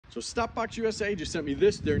So Stopbox USA just sent me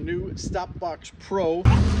this, their new Stopbox Pro.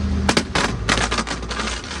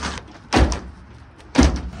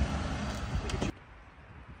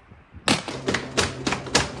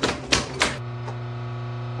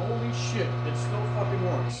 Holy shit, it still fucking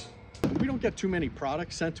works. We don't get too many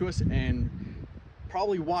products sent to us, and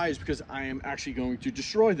probably why is because I am actually going to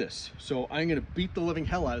destroy this. So I'm going to beat the living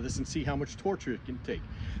hell out of this and see how much torture it can take.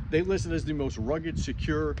 They list it as the most rugged,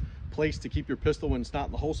 secure place to keep your pistol when it's not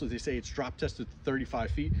in the holster. They say it's drop tested to 35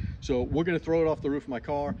 feet. So we're going to throw it off the roof of my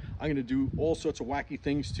car. I'm going to do all sorts of wacky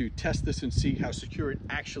things to test this and see how secure it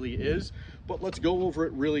actually is. But let's go over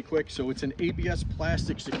it really quick. So it's an ABS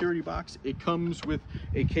plastic security box. It comes with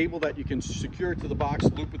a cable that you can secure to the box,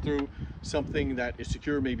 loop it through something that is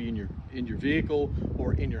secure, maybe in your vehicle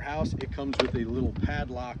or in your house. It comes with a little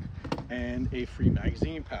padlock and a free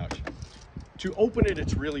magazine pouch. To open it,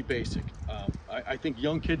 it's really basic. I think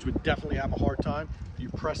young kids would definitely have a hard time. You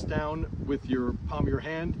press down with your palm of your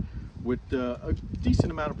hand with a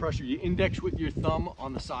decent amount of pressure. You index with your thumb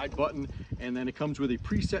on the side button, and then it comes with a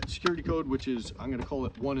preset security code, which is, I'm gonna call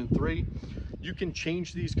it 1 and 3. You can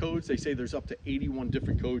change these codes. They say there's up to 81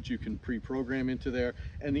 different codes you can pre-program into there,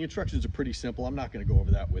 and the instructions are pretty simple. I'm not gonna go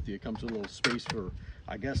over that with you. It comes with a little space for,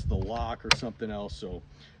 I guess, the lock or something else. So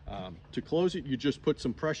to close it, you just put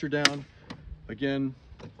some pressure down. Again,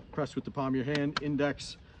 press with the palm of your hand,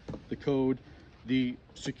 index the code. The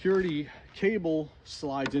security cable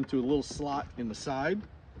slides into a little slot in the side.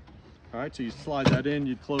 All right, so you slide that in,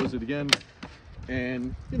 you'd close it again,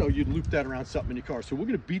 and you know, you'd loop that around something in your car. So we're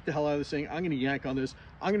gonna beat the hell out of this thing. I'm gonna yank on this.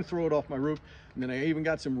 I'm gonna throw it off my roof. And then I even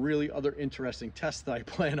got some really other interesting tests that I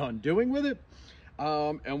plan on doing with it.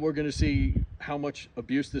 And we're gonna see how much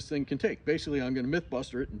abuse this thing can take. Basically, I'm gonna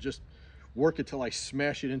Mythbuster it and just work it till I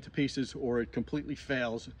smash it into pieces, or it completely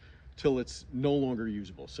fails till it's no longer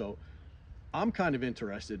usable. So I'm kind of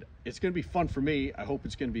interested. It's going to be fun for me. I hope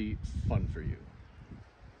it's going to be fun for you.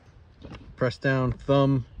 Press down,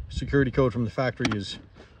 thumb. Security code from the factory is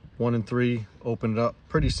 1 and 3. Open it up.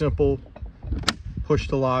 Pretty simple. Push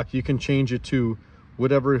the lock. You can change it to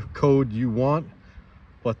whatever code you want,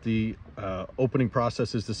 but the opening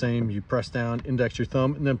process is the same. You press down, index your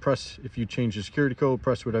thumb, and then press, if you change the security code,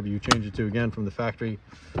 press whatever you change it to, again from the factory,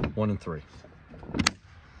 1 and 3.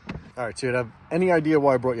 All right, so you have any idea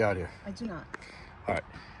why I brought you out here? I do not. All right,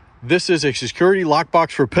 this is a security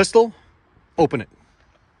lockbox for a pistol. Open it.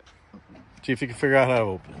 See if you can figure out how to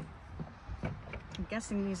open it. I'm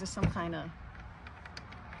guessing these are some kind of...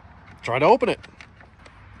 Try to open it.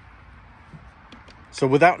 So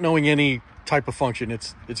without knowing any type of function,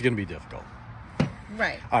 it's going to be difficult.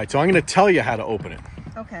 Right. All right, so I'm going to tell you how to open it.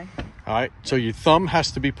 Okay. All right, so your thumb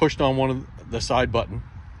has to be pushed on one of the side button,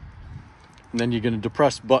 and then you're going to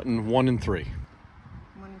depress button 1 and 3.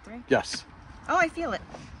 1 and 3? Yes. Oh, I feel it.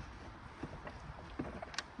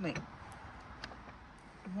 Wait.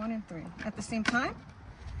 1 and 3 at the same time?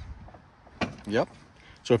 Yep.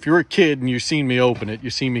 So if you're a kid and you've seen me open it, you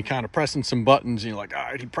see me kind of pressing some buttons, and you're like, all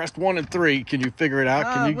right, he pressed 1 and 3. Can you figure it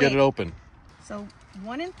out? Can you get it open? So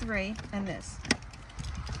 1 and 3 and this.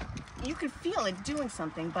 You could feel it doing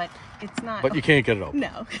something, but it's not. But you can't get it open.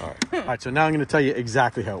 No. All right. All right, so now I'm going to tell you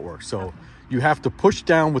exactly how it works. So you have to push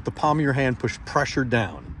down with the palm of your hand, push pressure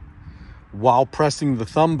down while pressing the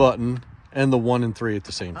thumb button and the 1 and 3 at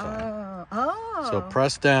the same time. Oh. So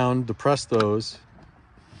press down, depress those.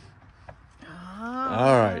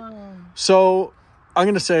 All right. So I'm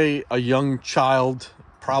going to say a young child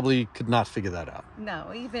probably could not figure that out.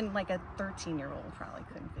 No, even like a 13-year-old probably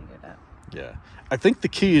couldn't figure it out. Yeah. I think the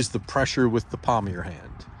key is the pressure with the palm of your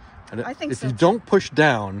hand. And I think if so, you don't push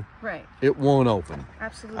down, right, it won't open.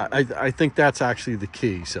 Absolutely. I think that's actually the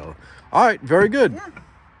key. So, all right, very good. Yeah.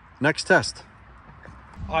 Next test.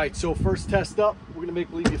 All right, so first test up, we're going to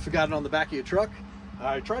make believe you forgot it on the back of your truck.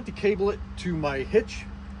 I tried to cable it to my hitch,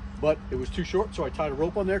 but it was too short, so I tied a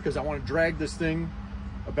rope on there because I want to drag this thing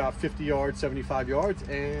about 50 yards, 75 yards,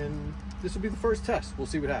 and this will be the first test. We'll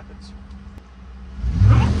see what happens.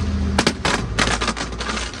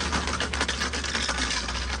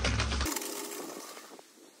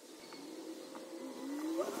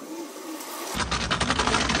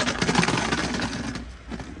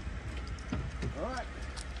 All right,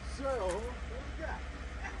 so what we got?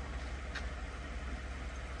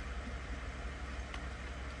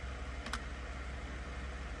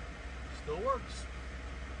 Still works.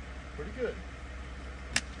 Pretty good.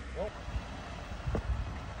 Well, I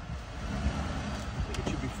think it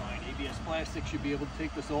should be fine. ABS plastic should be able to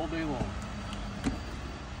take this all day long.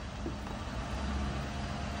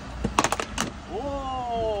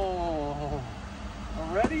 Whoa!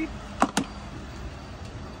 Already?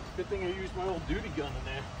 Good thing I used my old duty gun in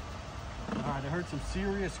there. All right, I heard some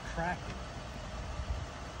serious cracking.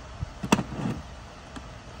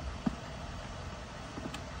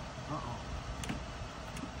 Uh-oh.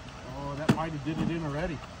 Oh, that might have did it in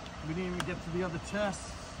already. We didn't even get to the other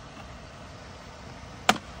tests.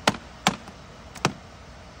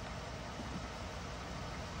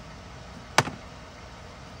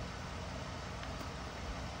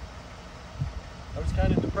 That was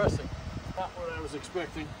kind of depressing. Not what I was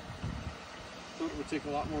expecting. Thought it would take a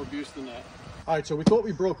lot more abuse than that. All right, so we thought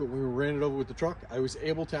we broke it when we ran it over with the truck. I was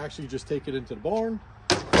able to actually just take it into the barn.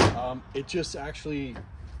 It just actually,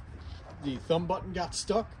 the thumb button got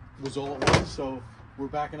stuck, was all it was. So we're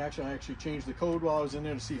back in action. I actually changed the code while I was in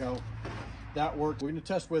there to see how that worked. We're gonna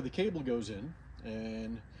test where the cable goes in,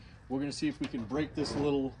 and we're gonna see if we can break this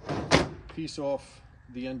little piece off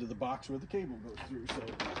the end of the box where the cable goes through. So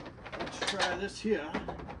let's try this here,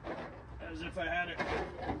 as if I had it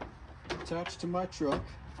attached to my truck.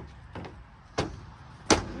 I'm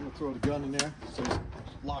gonna throw the gun in there, so it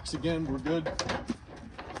locks again, we're good.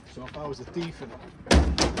 So if I was a thief, and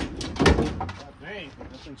dang,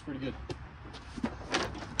 that thing's pretty good.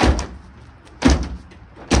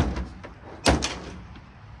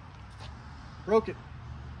 Broke it.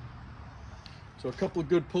 So a couple of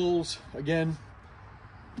good pulls again.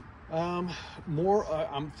 I'm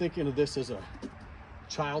thinking of this as a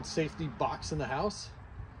child safety box in the house.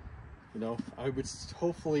 You know,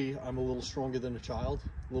 hopefully I'm a little stronger than a child,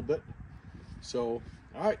 a little bit. So,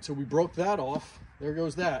 all right, so we broke that off. There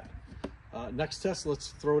goes that. Next test, let's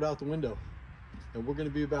throw it out the window. And we're gonna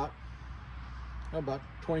be about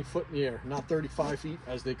 20 foot in the air, not 35 feet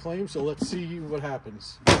as they claim. So let's see what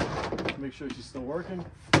happens. Make sure she's still working.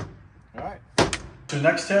 All right. So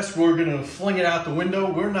next test, we're gonna fling it out the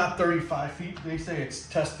window. We're not 35 feet. They say it's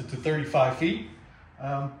tested to 35 feet.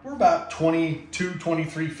 We're about 22,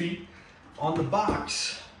 23 feet. On the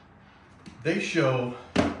box, they show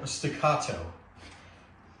a staccato.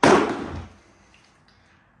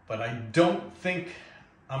 But I don't think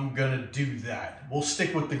I'm gonna do that. We'll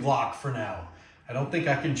stick with the Glock for now. I don't think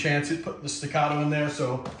I can chance it, put the staccato in there,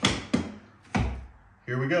 so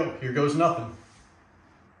here we go. Here goes nothing.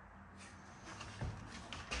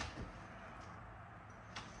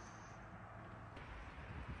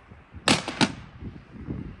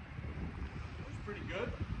 Pretty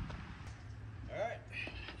good. All right.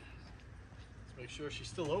 Let's make sure she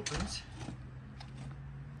still opens.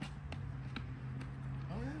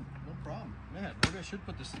 Oh yeah, no problem. Man, maybe I should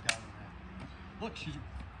put this staccato in there. Look, she's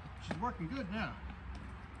working good now.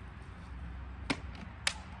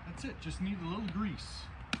 That's it. Just need a little grease.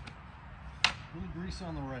 A little grease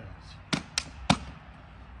on the rails.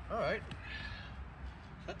 All right.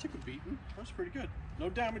 That took a beating. That was pretty good. No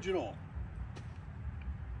damage at all.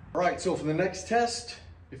 All right, so for the next test,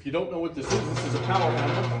 if you don't know what this is a power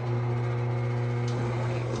hammer.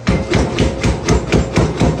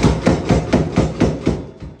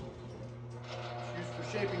 It's used for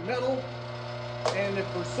shaping metal, and if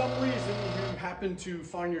for some reason you happen to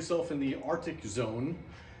find yourself in the Arctic zone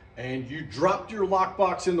and you dropped your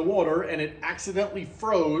lockbox in the water and it accidentally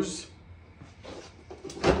froze,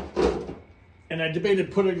 and I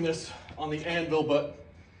debated putting this on the anvil, but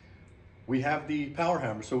we have the power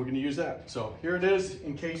hammer, so we're going to use that. So here it is,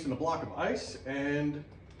 encased in a block of ice, and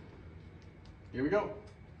here we go.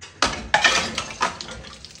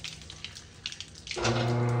 All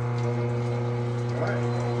right.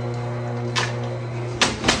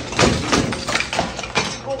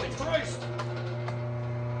 Holy Christ!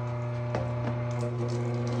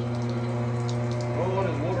 Oh,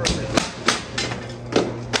 there's water up there.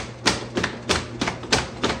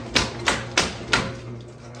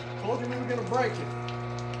 Told you we were going to break it.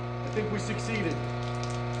 I think we succeeded.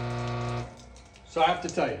 So I have to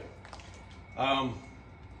tell you,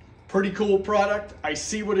 pretty cool product. I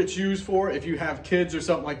see what it's used for. If you have kids or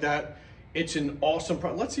something like that, it's an awesome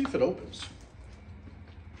product. Let's see if it opens.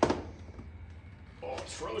 Oh,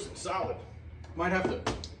 it's frozen solid. Might have to,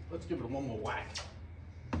 let's give it one more whack.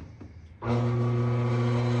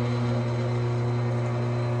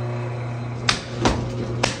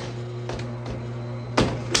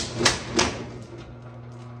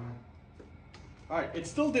 All right, it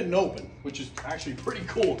still didn't open, which is actually pretty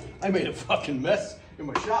cool. I made a fucking mess in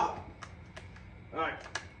my shop. All right,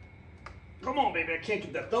 come on, baby, I can't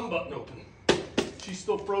get that thumb button open. She's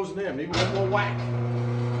still frozen in, maybe one more whack.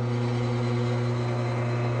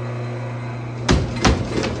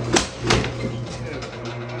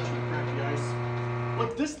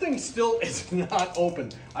 Look, this thing still is not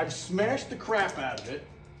open. I've smashed the crap out of it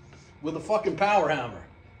with a fucking power hammer,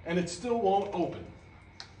 and it still won't open.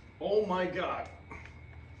 Oh my God.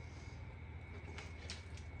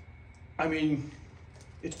 I mean,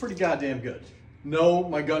 it's pretty goddamn good. No,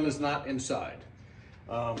 my gun is not inside.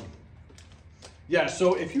 Yeah,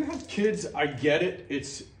 so if you have kids, I get it.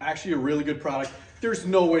 It's actually a really good product. There's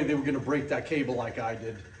no way they were gonna break that cable like I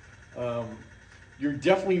did. You're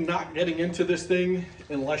definitely not getting into this thing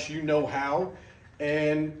unless you know how.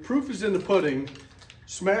 And proof is in the pudding.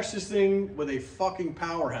 Smash this thing with a fucking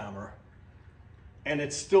power hammer and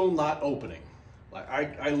it's still not opening. Like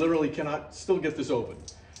I literally cannot still get this open.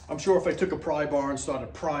 I'm sure if I took a pry bar and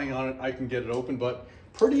started prying on it, I can get it open, but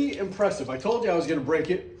pretty impressive. I told you I was gonna break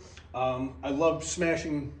it. I love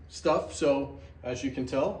smashing stuff, so as you can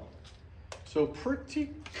tell. So pretty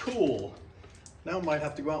cool. Now I might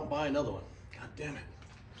have to go out and buy another one. God damn it.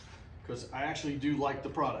 Because I actually do like the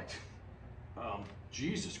product.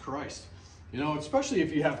 Jesus Christ. You know, especially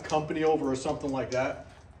if you have company over or something like that,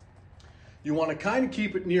 you want to kind of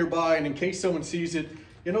keep it nearby, and in case someone sees it,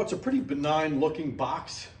 you know, it's a pretty benign looking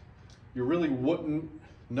box. You really wouldn't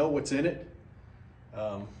know what's in it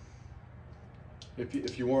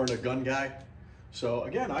if you weren't a gun guy. So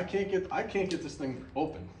again, I can't get this thing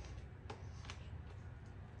open.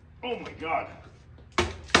 Oh my God.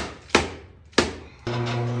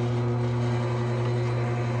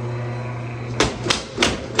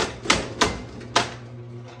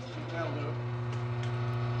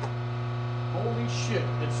 Holy shit,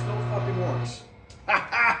 it still fucking works.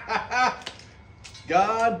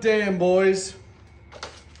 God damn, boys.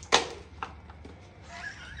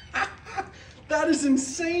 That is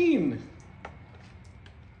insane.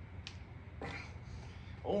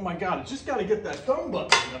 Oh my God, I just gotta get that thumb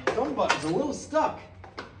button. The thumb button's a little stuck.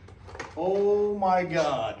 Oh my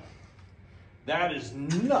God. That is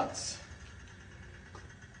nuts.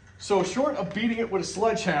 So short of beating it with a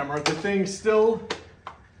sledgehammer, the thing still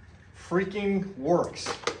freaking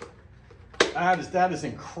works. That is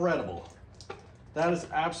incredible. That is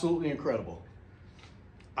absolutely incredible.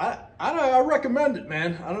 I recommend it,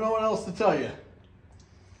 man. I don't know what else to tell you.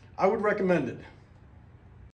 I would recommend it.